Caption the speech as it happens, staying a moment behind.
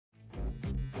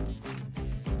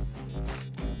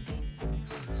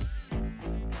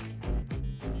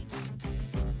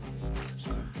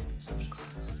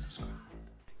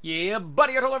Yeah,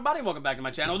 buddy, hello everybody, welcome back to my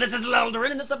channel. This is Lelder,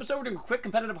 and in this episode we're doing a quick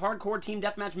competitive hardcore team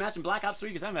deathmatch match in Black Ops 3,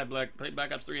 because I haven't played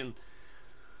Black Ops 3 in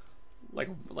like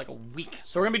a week.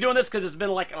 So we're gonna be doing this because it's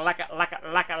been like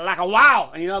a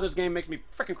while, and you know this game makes me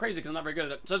freaking crazy because I'm not very good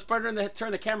at it. So let's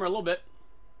turn the camera a little bit.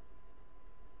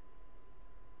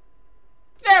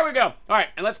 There we go. All right,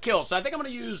 and let's kill. So I think I'm gonna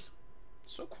use.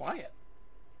 So quiet.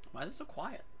 Why is it so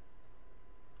quiet?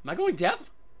 Am I going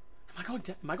deaf? Am I going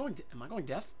deaf? Am I going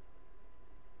deaf?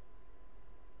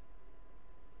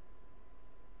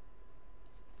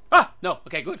 Ah, no.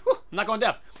 Okay, good. Whew, I'm not going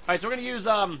deaf. All right, so we're gonna use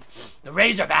the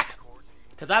Razorback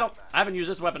because I haven't used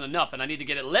this weapon enough, and I need to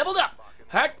get it leveled up.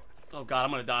 Heck. Oh God,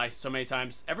 I'm gonna die so many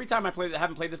times. Every time I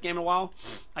haven't played this game in a while,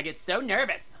 I get so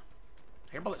nervous.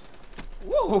 I hear bullets.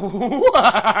 Woo!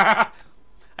 I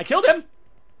killed him.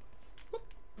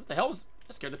 What the hell was?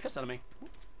 That scared the piss out of me.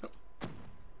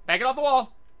 Back it off the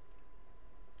wall.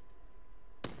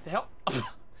 The hell?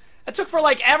 It took for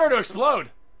like ever to explode.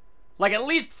 Like at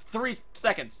least 3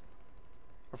 seconds.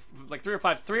 Or like 3 or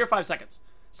 5 seconds.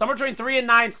 Somewhere between 3 and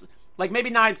 9, like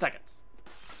maybe 9 seconds.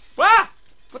 Wow!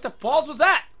 What the balls was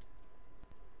that?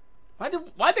 Why'd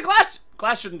the glass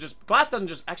doesn't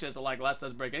just, actually that's a lie, glass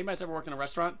does break. Anybody that's ever worked in a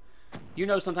restaurant? You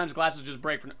know sometimes glasses just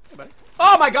break.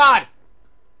 Oh my God! I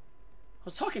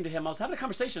was talking to him, I was having a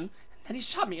conversation, and he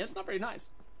shot me. It's not very nice.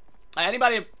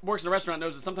 Anybody that works in a restaurant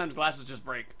knows that sometimes glasses just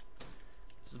break.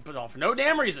 Just put it all for no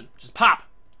damn reason. Just pop.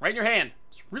 Right in your hand.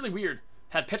 It's really weird.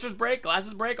 Had pitchers break,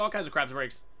 glasses break, all kinds of crap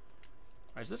breaks.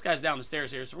 Alright, so this guy's down the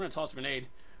stairs here, so we're gonna toss a grenade.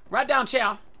 Right down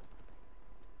chow.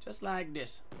 Just like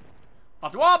this.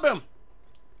 Off the wall, boom.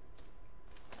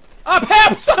 Oh,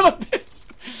 Pep, son of a bitch!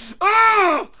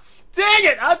 Oh! Dang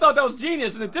it! I thought that was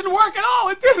genius, and it didn't work at all!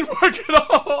 It didn't work at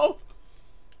all!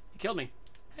 He killed me.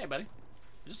 Hey, buddy.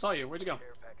 I just saw you. Where'd you go?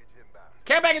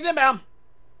 Care package inbound!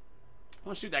 I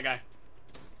want to shoot that guy.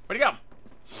 Where'd he go?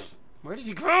 Where did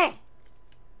he go?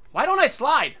 Why don't I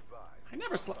slide? I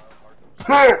never slide.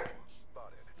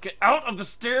 Get out of the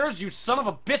stairs, you son of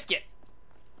a biscuit!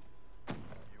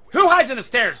 Who hides in the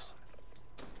stairs?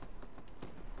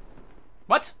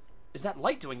 What is that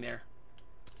light doing there?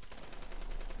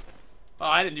 Oh,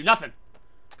 I didn't do nothing.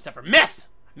 Except for miss!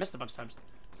 I missed a bunch of times.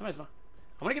 I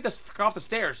want to get this fucker off the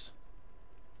stairs.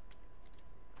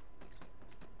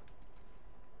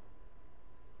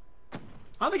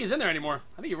 I don't think he's in there anymore.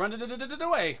 I think he run it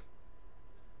away.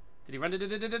 Did he run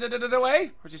it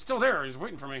away? Or is he still there? He's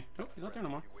waiting for me. Nope, he's not there no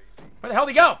more. Where the hell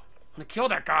did he go? I'm gonna kill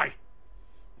that guy.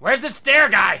 Where's the stair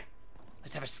guy?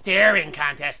 Let's have a staring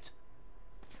contest.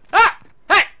 Ah!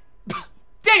 Hey!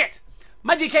 Dang it!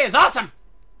 My DK is awesome!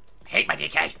 I hate my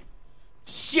DK.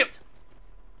 Shoot!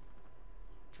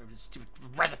 Stupid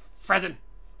Frezin.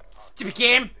 Stupid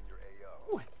game.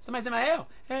 Ooh, somebody's in my AO.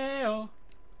 AO.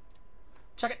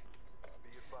 Check it.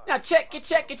 Now check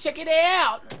it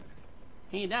out.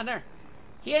 He ain't down there.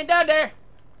 He ain't down there.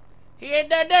 He ain't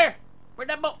down there. Where'd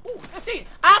that boat? Ooh, I see him.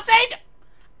 I saved him.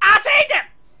 I saved him.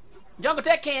 Jungle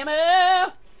Tech camo.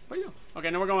 Where are you? Okay,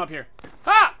 now we're going up here.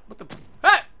 Ha! What the?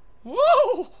 Hey! Woo!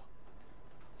 Is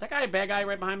that guy a bad guy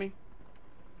right behind me?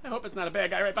 I hope it's not a bad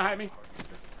guy right behind me.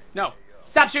 No.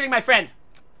 Stop shooting my friend.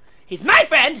 He's my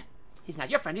friend. He's not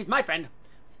your friend. He's my friend.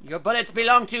 Your bullets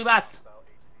belong to us.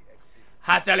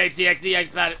 Hostile HDXD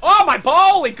spotted. Oh my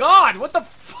holy God! What the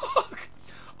fuck?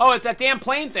 Oh, it's that damn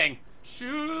plane thing.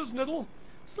 Shoes, niddle.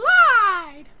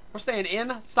 Slide! We're staying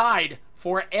inside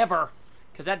forever.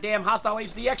 Because that damn hostile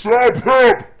HDX.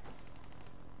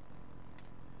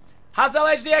 Hostile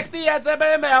HDXD has that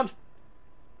inbound.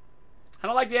 I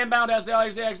don't like the inbound hostile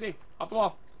HDXD. Off the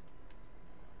wall.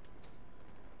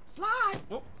 Slide!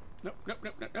 Oh, nope.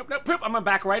 Poop! I'm gonna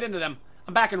back right into them.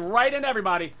 I'm backing right into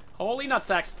everybody. Holy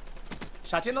nutsacks.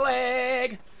 Shot you in the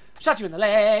leg. Shot you in the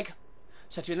leg.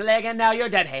 Shot you in the leg, and now you're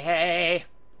dead. Hey, hey.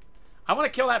 I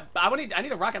want to kill that. I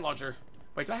need a rocket launcher.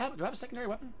 Wait, do I have a secondary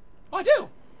weapon? Oh, I do.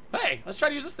 Hey, let's try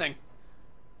to use this thing.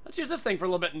 Let's use this thing for a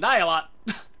little bit and die a lot.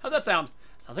 How's that sound?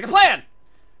 Sounds like a plan.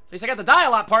 At least I got the die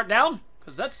a lot part down,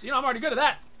 because that's, I'm already good at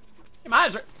that. Hey, my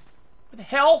eyes are. Where the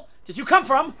hell did you come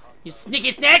from? You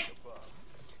sneaky snake.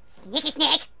 Sneaky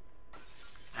snake.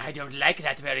 I don't like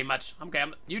that very much. Okay,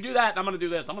 you do that, and I'm gonna do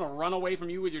this. I'm gonna run away from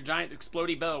you with your giant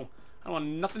explodey bow. I don't want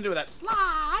nothing to do with that.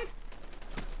 Slide!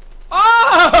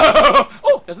 Oh!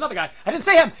 Oh, there's another guy. I didn't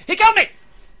see him. He killed me!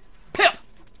 Pip!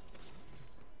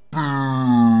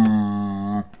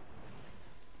 I'm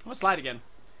gonna slide again.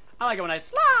 I like it when I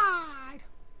slide.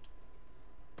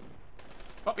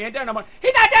 Oh, he ain't there no more.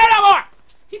 He's not there no more!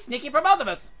 He's sneaky for both of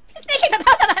us. He's sneaky for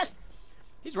both of us!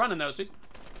 He's running though, so he's...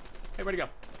 Hey, where'd he go?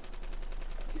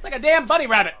 He's like a damn bunny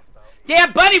rabbit.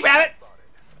 Damn bunny rabbit!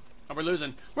 Oh, we're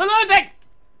losing. We're losing!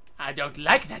 I don't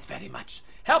like that very much.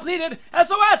 Help needed.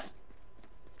 SOS.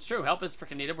 It's true. Help is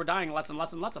freaking needed. We're dying lots and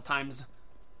lots and lots of times. I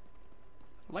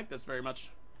don't like this very much.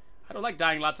 I don't like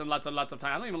dying lots and lots and lots of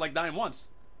times. I don't even like dying once.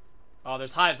 Oh,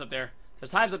 there's hives up there.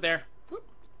 There's hives up there. Whoop.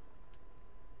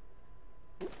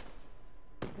 Whoop.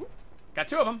 Whoop. Got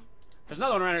 2 of them. There's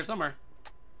another one around here somewhere.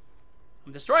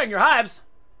 I'm destroying your hives.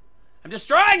 I'm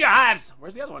destroying your hives.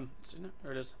 Where's the other one?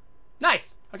 There it is.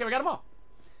 Nice. Okay, we got them all.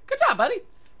 Good job, buddy.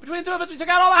 Between the 2 of us, we took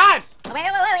out all the hives.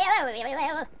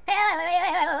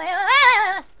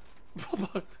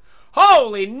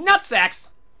 Holy nutsacks.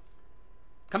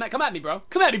 Come at me, bro.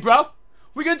 Come at me, bro.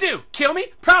 What you gonna do? Kill me?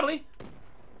 Probably.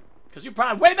 Because you're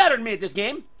probably way better than me at this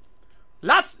game.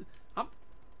 Lots.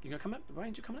 You gonna come at me? Why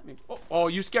ain't you coming at me? Oh,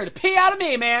 you scared the pee out of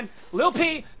me, man. Lil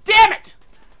P. Damn it!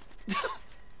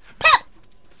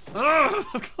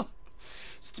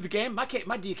 Stupid game. My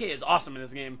DK is awesome in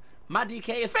this game. My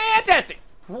DK is fantastic.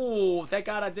 Oh, thank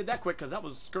God I did that quick because that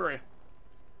was scurry.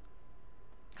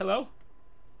 Hello?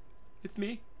 It's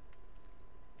me.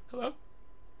 Hello?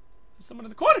 There's someone in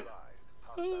the corner.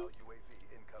 Oh.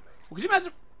 Could you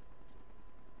imagine?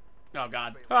 Oh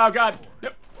God. Oh God.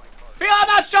 Yep. Feel I'm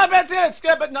not shot,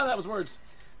 but none of that was words.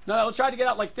 No, I tried to get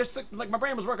out like this. Like my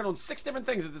brain was working on 6 different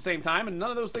things at the same time, and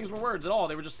none of those things were words at all.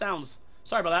 They were just sounds.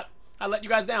 Sorry about that. I let you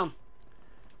guys down.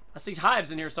 I see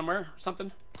hives in here somewhere. Or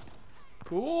something.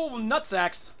 Cool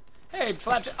nutsacks. Hey,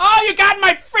 Flapjack. Oh, you got in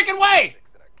my freaking way!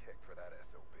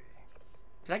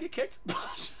 Did I get kicked?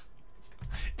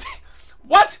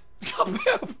 What?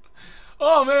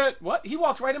 Oh man, what? He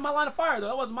walked right in my line of fire though.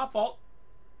 That wasn't my fault.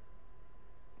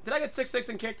 Did I get 6-6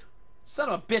 and kicked? Son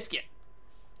of a biscuit.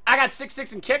 I got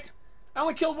 6-6 and kicked? I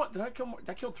only killed 1. Did I kill more? Did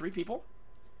I kill 3 people?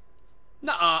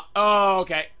 Nuh-uh. Oh,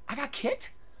 okay. I got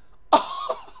kicked?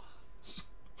 Oh,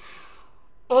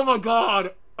 oh my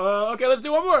God. Okay, let's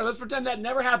do one more. Let's pretend that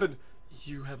never happened.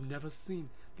 You have never seen.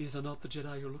 These are not the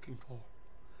Jedi you're looking for.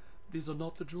 These are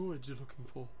not the droids you're looking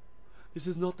for. This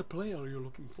is not the player you're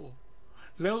looking for.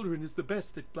 Leldrin is the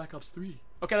best at Black Ops 3.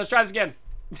 Okay, let's try this again.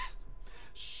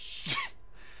 Shit.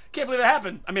 Can't believe that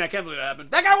happened. I mean, I can't believe that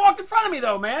happened. That guy walked in front of me,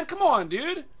 though, man. Come on,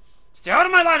 dude. Stay out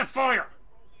of my line of fire.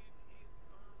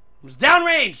 I was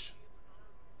downrange.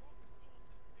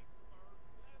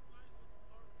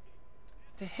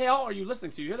 What the hell are you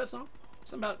listening to? You hear that song?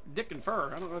 Something about dick and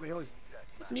fur. I don't know what the hell he's...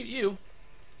 Let's mute you.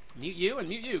 Mute you and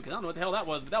mute you, because I don't know what the hell that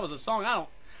was, but that was a song I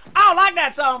don't like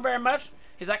that song very much.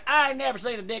 He's like, I ain't never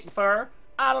seen a dick and fur.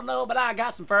 I don't know, but I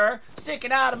got some fur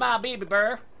sticking out of my baby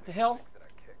burr. What the hell?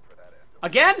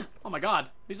 Again? Oh my God.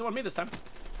 He's the one me this time.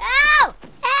 Ow!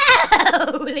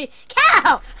 Holy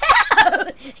cow!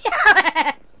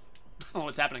 I don't know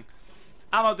what's happening.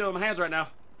 I don't know what to do with my hands right now.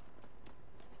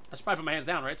 I should probably put my hands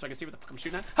down, right? So I can see what the fuck I'm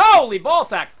shooting at. Holy ball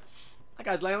sack! That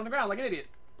guy's laying on the ground like an idiot.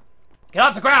 Get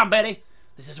off the ground, Betty!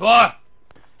 This is war!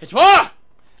 It's war!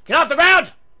 Get off the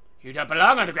ground! You don't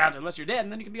belong on the ground unless you're dead,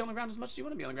 and then you can be on the ground as much as you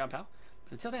want to be on the ground, pal.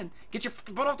 But until then, get your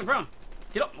fucking butt off the ground.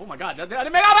 Get up! Oh my God! I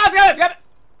didn't make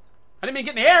I didn't mean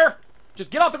get in the air.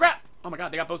 Just get off the ground. Oh my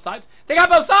God! They got both sides. They got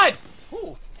both sides.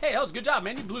 Ooh! Hey, that was a good job,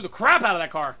 man. You blew the crap out of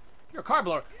that car. You're a car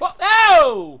blower. Whoa!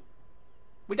 Oh!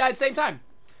 We died at the same time.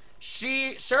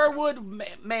 Sherwood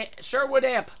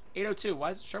Amp 802. Why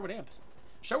is it Sherwood Amp?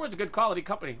 Sherwood's a good quality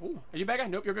company. Ooh, are you a bad guy?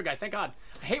 Nope, you're a good guy. Thank God.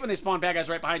 I hate when they spawn bad guys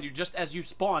right behind you just as you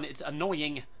spawn. It's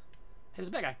annoying. Hey, there's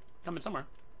a bad guy coming somewhere.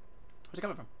 Where's he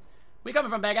coming from? Where you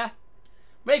coming from, bad guy?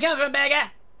 Where you coming from, bad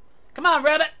guy? Come on,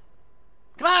 rabbit.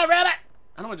 Come on, rabbit.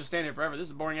 I don't want to just stand here forever. This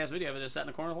is a boring ass video of it just sat in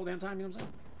the corner the whole damn time. You know what I'm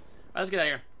saying? All right, let's get out of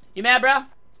here. You mad, bro?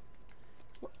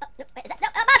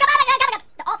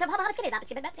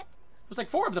 There's like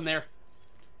 4 of them there.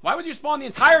 Why would you spawn the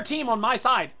entire team on my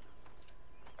side?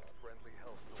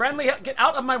 Friendly, get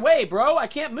out of my way, bro. I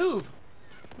can't move.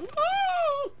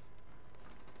 Ooh.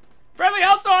 Friendly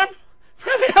Hellstorm.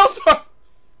 Friendly Hellstorm.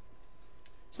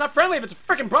 It's not friendly if it's a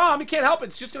freaking bomb. You can't help it.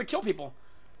 It's just gonna kill people.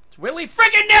 It's Willy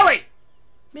freaking nilly.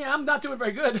 Man, I'm not doing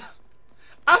very good.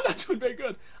 I'm not doing very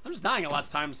good. I'm just dying a lot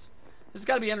of times. This has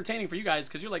got to be entertaining for you guys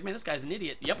because you're like, man, this guy's an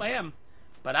idiot. Yep, I am.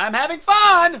 But I'm having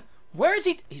fun. Where is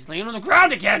he? He's laying on the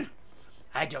ground again.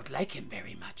 I don't like him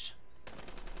very much.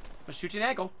 I'll shoot you in the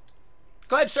ankle.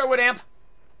 Go ahead, Sherwood Amp.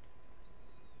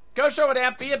 Go, Sherwood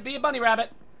Amp. Be a bunny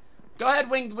rabbit. Go ahead,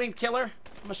 winged killer.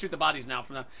 I'm gonna shoot the bodies now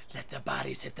from the. Let the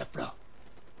bodies hit the floor.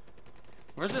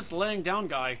 Where's this laying down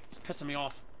guy? He's pissing me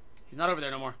off. He's not over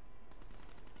there no more.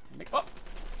 Oh.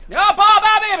 No, Bob,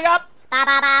 baby, up. Please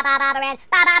take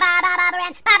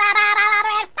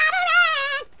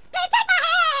my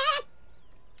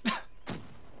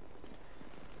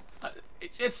hand.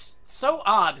 It's so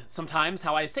odd sometimes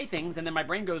how I say things and then my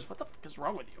brain goes, what the fuck is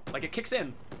wrong with you? Like it kicks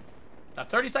in. About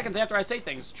 30 seconds after I say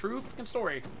things. True fucking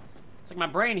story. It's like my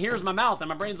brain hears my mouth, and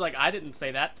my brain's like, I didn't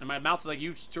say that. And my mouth's like,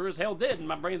 you sure as hell did. And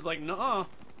my brain's like, nuh-uh.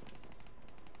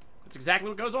 That's exactly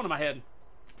what goes on in my head.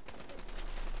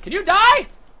 Can you die?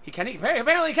 He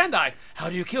apparently can die. How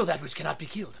do you kill that which cannot be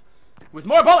killed? With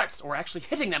more bullets, or actually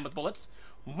hitting them with bullets.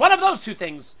 One of those two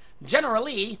things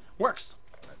generally works.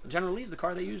 General Lee's the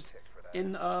car they used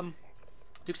in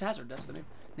Dukes of Hazzard. That's the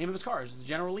name of his car. It's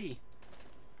General Lee.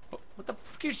 Oh, what the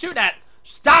fuck are you shooting at?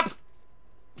 Stop!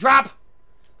 Drop!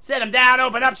 Set him down,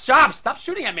 open up shop! Stop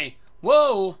shooting at me!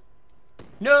 Whoa!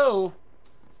 No!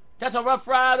 That's how Rough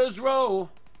Riders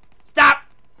roll! Stop!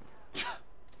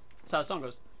 That's how the song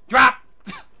goes. Drop!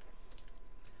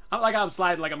 I'm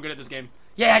sliding like I'm good at this game.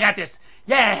 Yeah, I got this!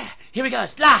 Yeah! Here we go,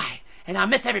 slide! And I'll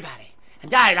miss everybody. And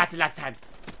die lots and lots of times.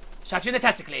 Shot you in the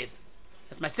testicles.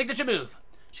 That's my signature move.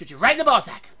 Shoot you right in the ball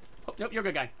sack. Oh, nope, you're a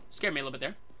good guy. Scared me a little bit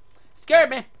there. Scared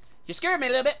me. You scared me a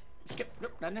little bit.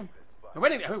 Nope, not him. We're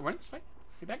winning this fight.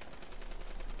 You back?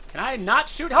 Can I not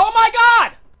shoot? Oh my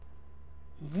god!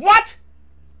 What?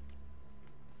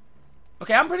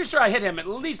 Okay, I'm pretty sure I hit him at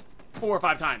least 4 or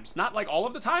 5 times. Not like all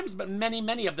of the times, but many,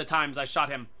 many of the times I shot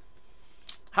him.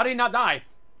 How did he not die?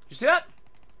 You see that?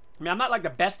 I mean, I'm not like the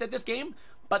best at this game,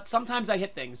 but sometimes I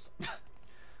hit things. I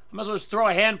might as well just throw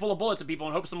a handful of bullets at people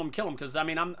and hope someone will kill them, because I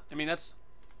mean that's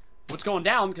what's going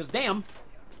down, because damn.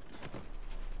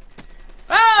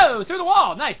 Oh, through the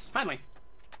wall. Nice, finally.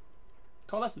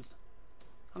 Coalescence.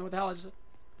 I don't know what the hell I just said.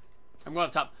 I'm going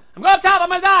up top. I'm going up top, I'm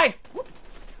gonna die!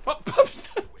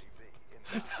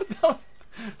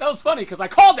 That was funny, because I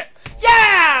called it.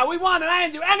 Yeah! We won and I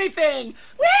didn't do anything!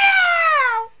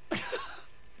 Wow!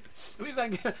 At least I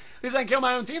can kill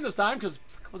my own team this time, because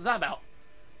what's that about?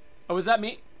 Oh, is that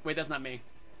me? Wait, that's not me.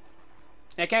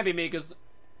 It can't be me, because...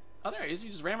 Oh, there he is. He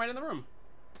just ran right in the room.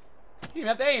 You didn't even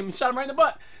have to aim. You shot him right in the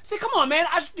butt. See, come on, man.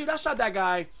 Dude, I shot that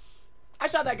guy. I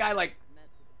shot that guy, like,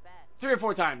 3 or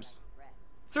 4 times.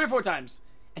 3 or 4 times.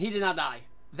 And he did not die.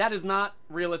 That is not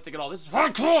realistic at all. This is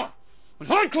hardcore. With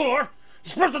hardcore,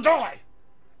 you're supposed to die.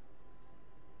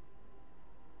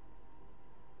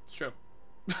 It's true.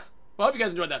 Well, I hope you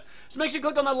guys enjoyed that. So make sure you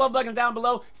click on that love button down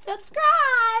below.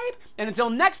 Subscribe! And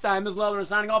until next time, this is Leather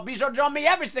signing off. Be sure to join me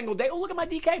every single day. Oh, look at my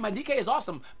DK. My DK is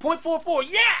awesome. 0.44.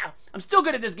 Yeah! I'm still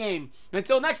good at this game. And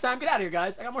until next time, get out of here,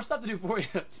 guys. I got more stuff to do for you.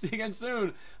 See you again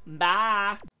soon.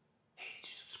 Bye. Hey,